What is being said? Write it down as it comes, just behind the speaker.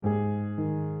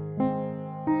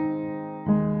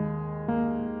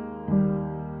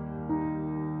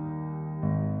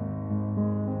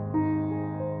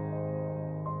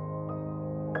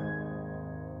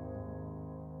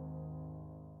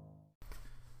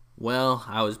Well,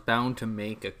 I was bound to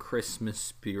make a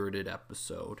Christmas-spirited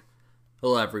episode.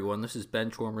 Hello, everyone. This is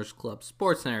Benchwarmers Club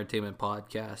Sports and Entertainment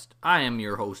Podcast. I am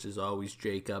your host, as always,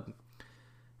 Jacob.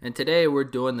 And today we're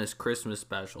doing this Christmas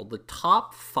special, the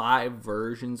top 5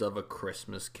 versions of A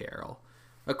Christmas Carol.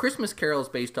 A Christmas Carol is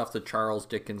based off the Charles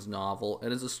Dickens novel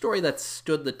and is a story that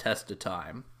stood the test of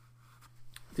time.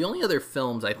 The only other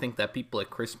films I think that people at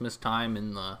Christmas time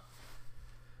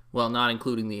not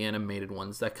including the animated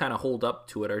ones, that kind of hold up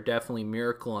to it are definitely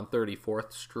Miracle on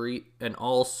 34th Street and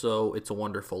also It's a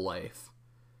Wonderful Life.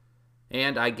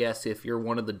 And I guess if you're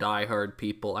one of the Die Hard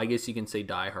people, I guess you can say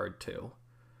Die Hard too.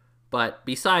 But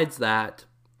besides that,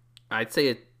 I'd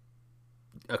say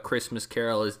A Christmas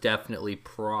Carol is definitely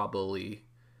probably,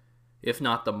 if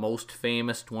not the most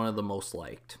famous, one of the most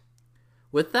liked.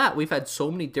 With that, we've had so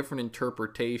many different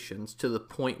interpretations to the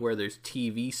point where there's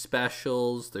TV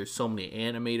specials, there's so many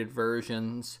animated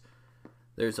versions,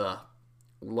 there's a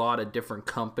lot of different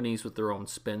companies with their own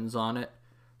spins on it.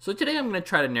 So today I'm going to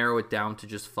try to narrow it down to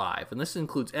just 5, and this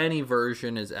includes any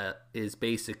version is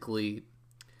basically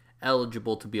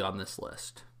eligible to be on this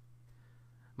list.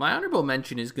 My honorable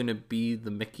mention is going to be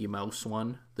the Mickey Mouse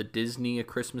one, the Disney A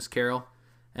Christmas Carol.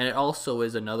 And it also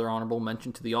is another honorable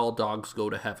mention to the All Dogs Go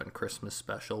to Heaven Christmas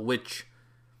special, which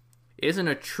isn't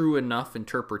a true enough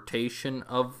interpretation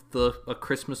of A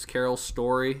Christmas Carol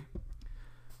story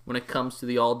when it comes to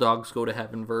the All Dogs Go to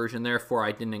Heaven version. Therefore,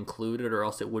 I didn't include it, or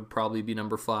else it would probably be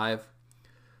number 5.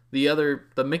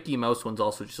 The Mickey Mouse one's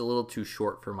also just a little too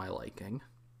short for my liking.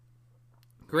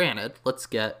 Granted, let's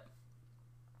get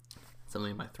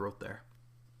something in my throat there.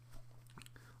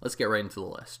 Let's get right into the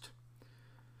list.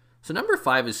 So number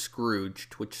 5 is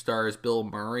Scrooged, which stars Bill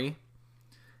Murray.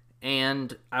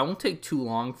 And I won't take too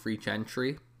long for each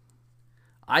entry.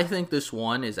 I think this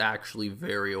one is actually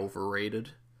very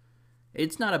overrated.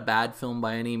 It's not a bad film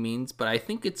by any means, but I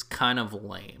think it's kind of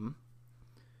lame.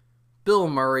 Bill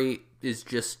Murray is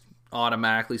just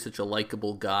automatically such a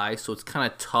likable guy, so it's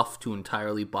kind of tough to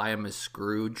entirely buy him as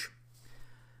Scrooge.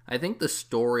 I think the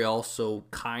story also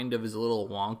kind of is a little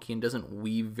wonky and doesn't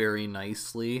weave very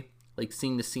nicely. Like,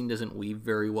 scene to scene doesn't weave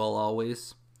very well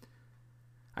always.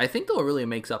 I think what really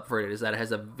makes up for it is that it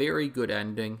has a very good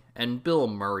ending, and Bill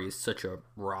Murray is such a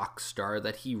rock star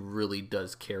that he really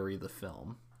does carry the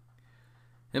film.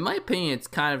 In my opinion, it's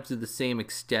kind of to the same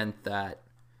extent that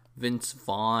Vince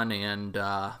Vaughn and,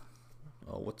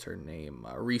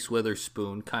 Reese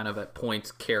Witherspoon kind of at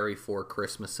points carry Four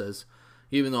Christmases,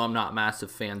 even though I'm not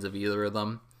massive fans of either of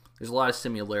them. There's a lot of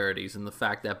similarities in the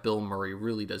fact that Bill Murray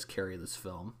really does carry this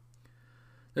film.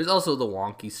 There's also the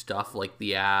wonky stuff like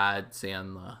the ads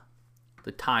and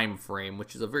the time frame,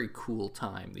 which is a very cool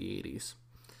time, the 80s.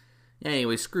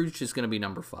 Anyway, Scrooge is going to be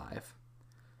number 5.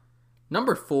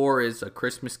 Number 4 is A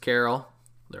Christmas Carol.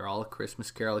 They're all A Christmas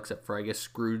Carol except for, I guess,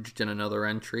 Scrooged in another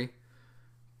entry.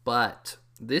 But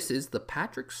this is the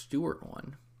Patrick Stewart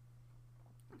one.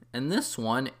 And this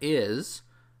one is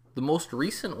the most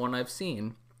recent one I've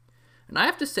seen. And I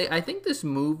have to say, I think this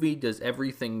movie does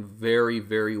everything very,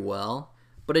 very well.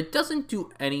 But it doesn't do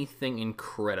anything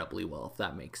incredibly well, if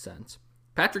that makes sense.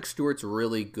 Patrick Stewart's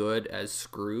really good as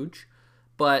Scrooge,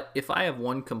 but if I have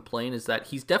one complaint is that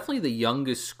he's definitely the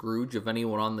youngest Scrooge of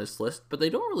anyone on this list, but they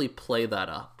don't really play that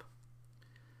up.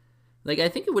 Like, I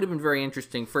think it would have been very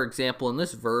interesting, for example, in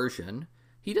this version,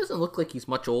 he doesn't look like he's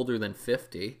much older than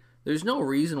 50. There's no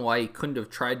reason why he couldn't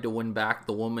have tried to win back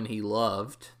the woman he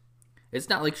loved. It's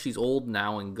not like she's old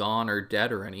now and gone or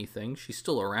dead or anything. She's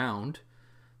still around.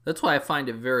 That's why I find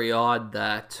it very odd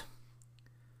that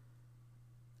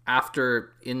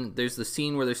there's the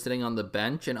scene where they're sitting on the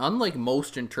bench, and unlike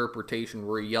most interpretation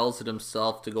where he yells at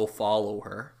himself to go follow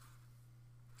her,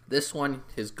 this one,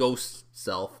 his ghost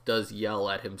self, does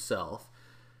yell at himself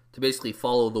to basically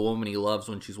follow the woman he loves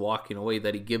when she's walking away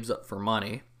that he gives up for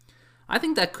money. I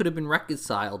think that could have been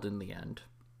reconciled in the end.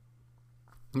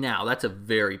 Now, that's a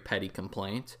very petty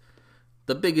complaint.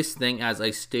 The biggest thing, as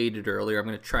I stated earlier, I'm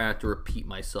going to try not to repeat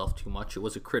myself too much. It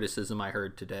was a criticism I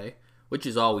heard today, which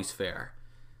is always fair,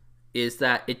 is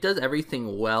that it does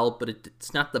everything well, but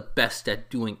it's not the best at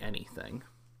doing anything.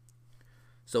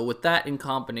 So with that in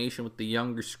combination with the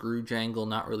younger Scrooge angle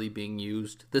not really being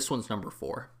used, this one's number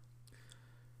 4.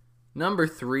 Number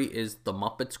 3 is The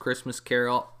Muppets Christmas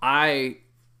Carol. I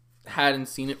hadn't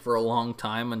seen it for a long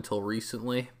time until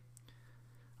recently.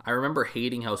 I remember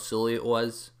hating how silly it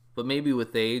was. But maybe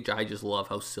with age, I just love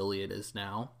how silly it is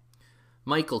now.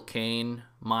 Michael Caine,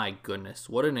 my goodness,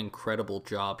 what an incredible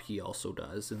job he also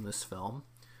does in this film.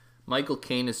 Michael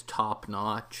Caine is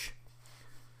top-notch.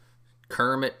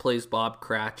 Kermit plays Bob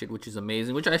Cratchit, which is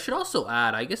amazing, which I should also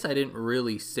add, I guess I didn't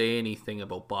really say anything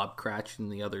about Bob Cratchit in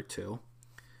the other two.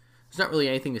 There's not really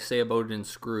anything to say about it in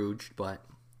Scrooge, but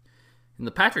in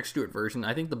the Patrick Stewart version,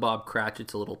 I think the Bob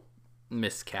Cratchit's a little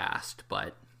miscast,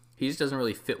 but he just doesn't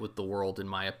really fit with the world, in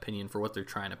my opinion, for what they're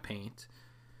trying to paint.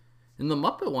 In the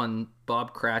Muppet one,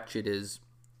 Bob Cratchit is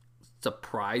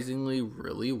surprisingly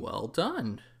really well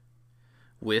done.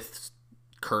 With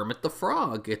Kermit the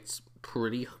Frog, it's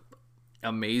pretty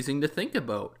amazing to think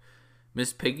about.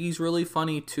 Miss Piggy's really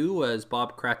funny too as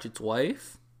Bob Cratchit's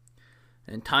wife.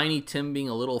 And Tiny Tim being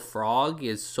a little frog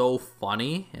is so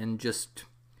funny and just,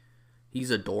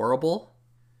 he's adorable.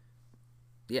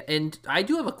 Yeah, and I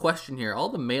do have a question here. All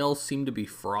the males seem to be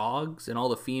frogs and all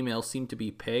the females seem to be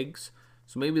pigs.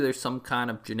 So maybe there's some kind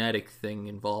of genetic thing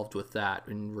involved with that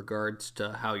in regards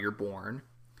to how you're born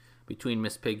between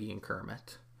Miss Piggy and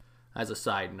Kermit. As a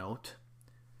side note,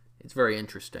 it's very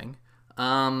interesting.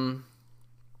 Point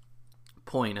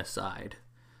aside,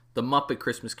 the Muppet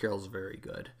Christmas Carol is very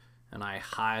good, and I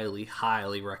highly,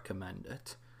 highly recommend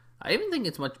it. I even think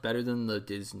it's much better than the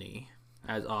Disney,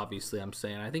 as obviously I'm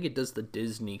saying. I think it does the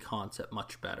Disney concept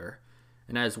much better,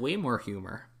 and has way more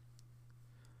humor.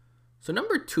 So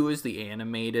number 2 is the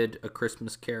animated A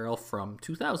Christmas Carol from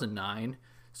 2009.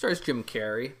 Stars Jim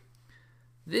Carrey.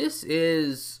 This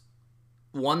is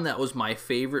one that was my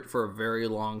favorite for a very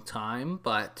long time,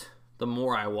 but the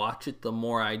more I watch it, the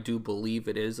more I do believe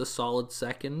it is a solid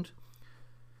second.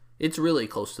 It's really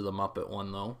close to the Muppet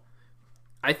one, though.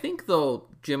 I think, though,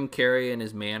 Jim Carrey and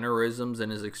his mannerisms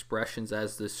and his expressions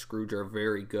as this Scrooge are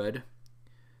very good.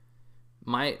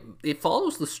 It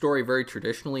follows the story very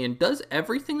traditionally and does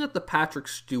everything that the Patrick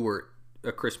Stewart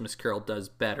A Christmas Carol does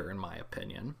better, in my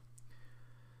opinion.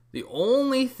 The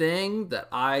only thing that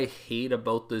I hate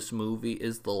about this movie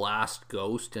is the last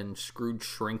ghost and Scrooge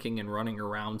shrinking and running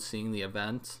around seeing the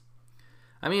events.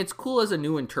 I mean, it's cool as a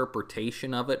new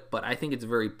interpretation of it, but I think it's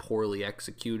very poorly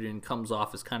executed and comes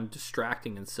off as kind of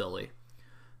distracting and silly.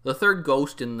 The third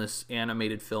ghost in this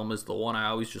animated film is the one I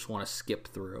always just want to skip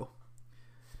through.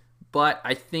 But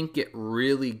I think it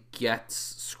really gets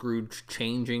Scrooge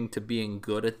changing to being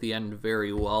good at the end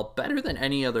very well, better than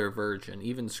any other version,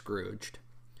 even Scrooged.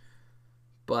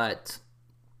 But,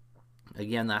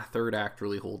 again, that third act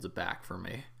really holds it back for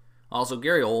me. Also,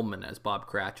 Gary Oldman as Bob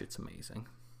Cratchit's amazing.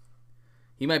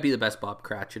 He might be the best Bob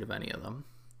Cratchit of any of them.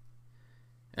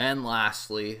 And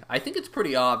lastly, I think it's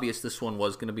pretty obvious this one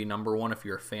was going to be number 1 if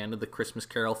you're a fan of the Christmas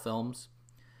Carol films.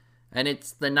 And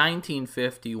it's the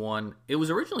 1951. It was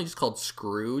originally just called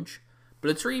Scrooge,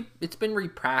 but it's been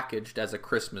repackaged as A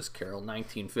Christmas Carol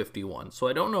 1951. So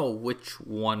I don't know which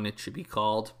one it should be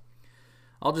called.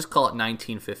 I'll just call it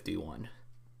 1951.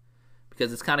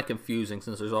 Because it's kind of confusing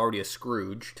since there's already a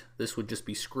Scrooged. This would just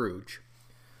be Scrooge.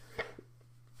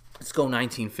 Let's go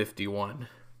 1951.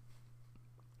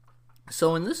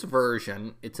 So in this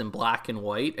version, it's in black and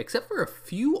white, except for a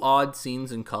few odd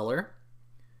scenes in color.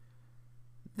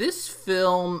 This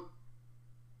film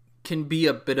can be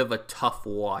a bit of a tough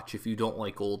watch if you don't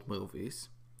like old movies.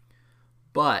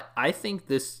 But I think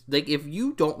this, like, if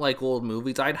you don't like old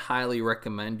movies, I'd highly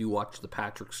recommend you watch the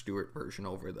Patrick Stewart version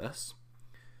over this.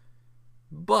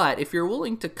 But if you're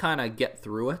willing to kind of get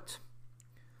through it,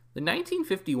 the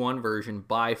 1951 version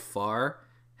by far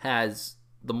has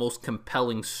the most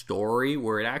compelling story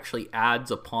where it actually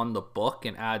adds upon the book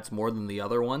and adds more than the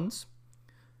other ones.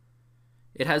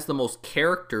 It has the most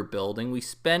character building. We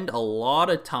spend a lot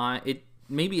of time,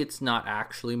 maybe it's not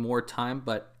actually more time,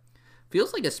 but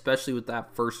feels like especially with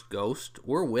that first ghost,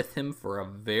 we're with him for a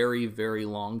very, very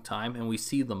long time and we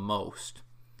see the most.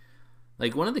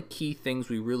 Like, one of the key things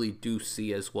we really do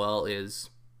see as well is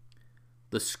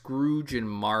the Scrooge and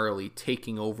Marley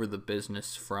taking over the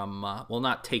business from, well,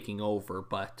 not taking over,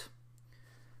 but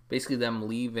basically them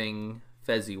leaving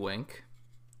Fezziwink.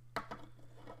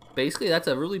 Basically, that's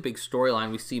a really big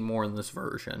storyline we see more in this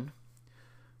version.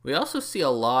 We also see a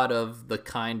lot of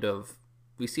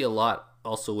we see a lot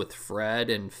also with Fred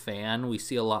and Fan. We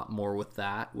see a lot more with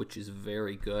that, which is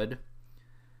very good.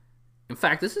 In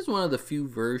fact, this is one of the few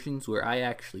versions where I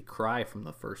actually cry from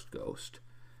the first ghost.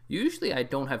 Usually I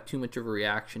don't have too much of a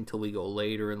reaction till we go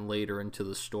later and later into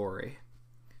the story.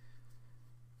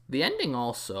 The ending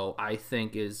also, I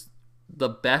think, is the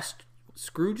best.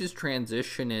 Scrooge's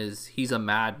transition is he's a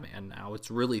madman now.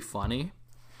 It's really funny.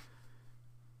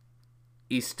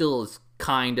 He's still as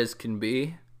kind as can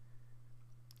be.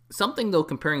 Something, though,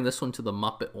 comparing this one to the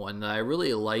Muppet one that I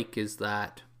really like is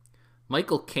that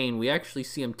Michael Caine, we actually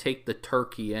see him take the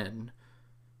turkey in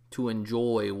to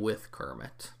enjoy with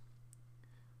Kermit.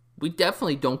 We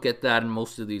definitely don't get that in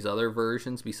most of these other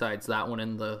versions besides that one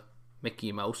in the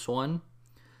Mickey Mouse one.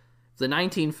 If the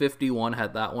 1951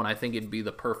 had that one, I think it'd be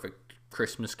the perfect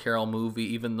Christmas Carol movie,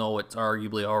 even though it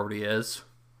arguably already is.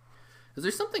 Because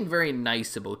there's something very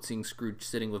nice about seeing Scrooge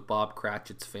sitting with Bob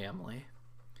Cratchit's family.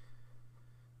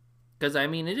 Because, I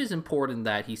mean, it is important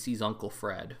that he sees Uncle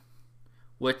Fred,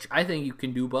 which I think you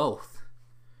can do both.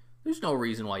 There's no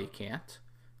reason why you can't.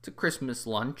 It's a Christmas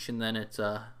lunch, and then it's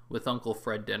with Uncle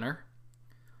Fred dinner.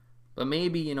 But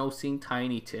maybe, seeing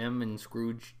Tiny Tim and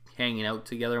Scrooge hanging out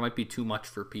together might be too much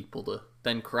for people to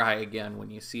then cry again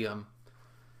when you see them.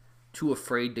 Too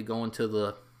afraid to go into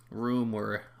the room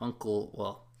where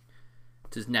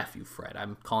it's his nephew Fred.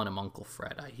 I'm calling him Uncle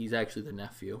Fred. He's actually the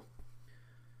nephew.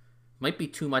 Might be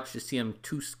too much to see him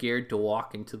too scared to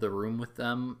walk into the room with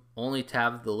them, only to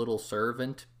have the little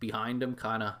servant behind him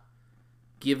kind of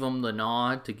give him the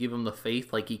nod, to give him the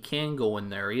faith, like he can go in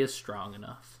there, he is strong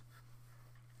enough.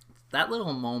 It's that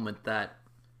little moment that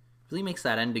really makes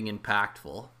that ending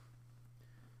impactful.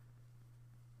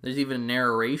 There's even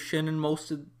narration in most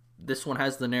of this one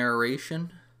has the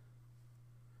narration.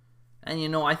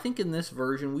 And I think in this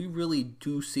version we really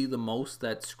do see the most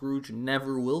that Scrooge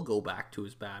never will go back to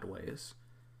his bad ways.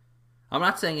 I'm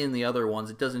not saying in the other ones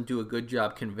it doesn't do a good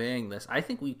job conveying this. I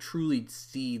think we truly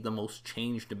see the most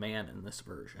changed man in this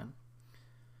version.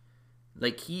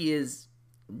 Like, he is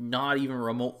not even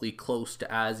remotely close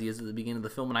to as he is at the beginning of the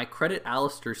film. And I credit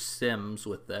Alastair Sims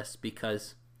with this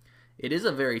because it is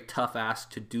a very tough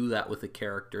ask to do that with a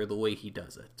character the way he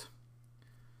does it.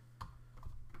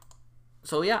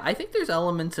 So yeah, I think there's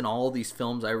elements in all of these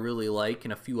films I really like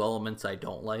and a few elements I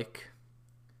don't like.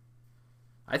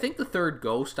 I think the third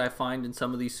ghost I find in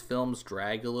some of these films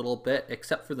drag a little bit,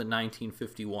 except for the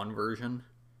 1951 version.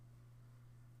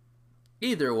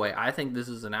 Either way, I think this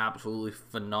is an absolutely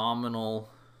phenomenal...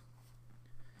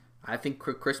 I think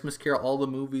Christmas Carol, all the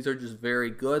movies are just very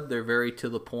good. They're very to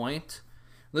the point.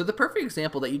 They're the perfect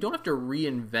example that you don't have to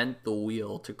reinvent the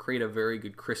wheel to create a very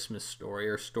good Christmas story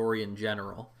or story in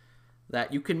general.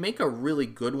 That you can make a really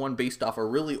good one based off a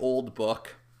really old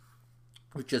book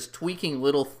with just tweaking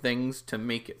little things to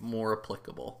make it more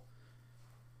applicable.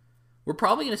 We're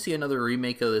probably going to see another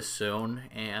remake of this soon,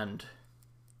 and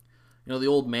the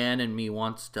old man in me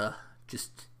wants to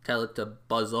just tell it to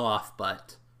buzz off,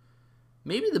 but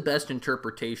maybe the best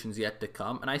interpretation's yet to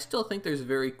come, and I still think there's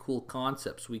very cool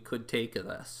concepts we could take of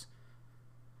this.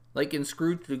 Like in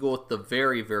Scrooge, we go with the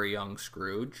very, very young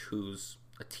Scrooge, who's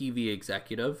a TV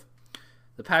executive.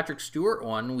 The Patrick Stewart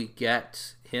one, we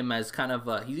get him as kind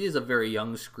of he is a very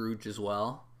young Scrooge as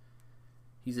well.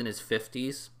 He's in his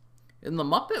 50s. In the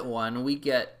Muppet one, we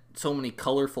get so many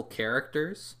colorful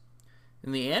characters.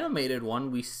 In the animated one,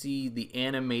 we see the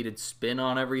animated spin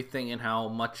on everything and how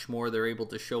much more they're able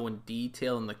to show in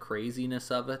detail and the craziness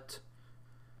of it.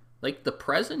 Like the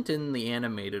present in the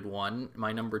animated one,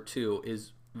 my number 2,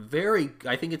 is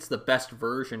I think it's the best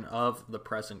version of the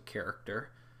present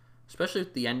character. Especially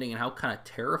with the ending and how kind of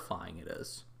terrifying it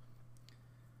is.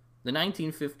 The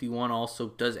 1951 also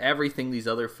does everything these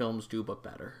other films do, but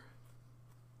better.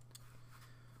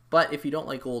 But if you don't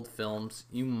like old films,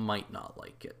 you might not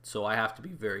like it. So I have to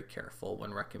be very careful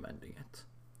when recommending it.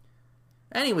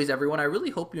 Anyways, everyone, I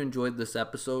really hope you enjoyed this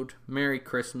episode. Merry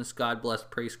Christmas, God bless,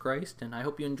 praise Christ, and I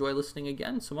hope you enjoy listening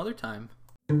again some other time.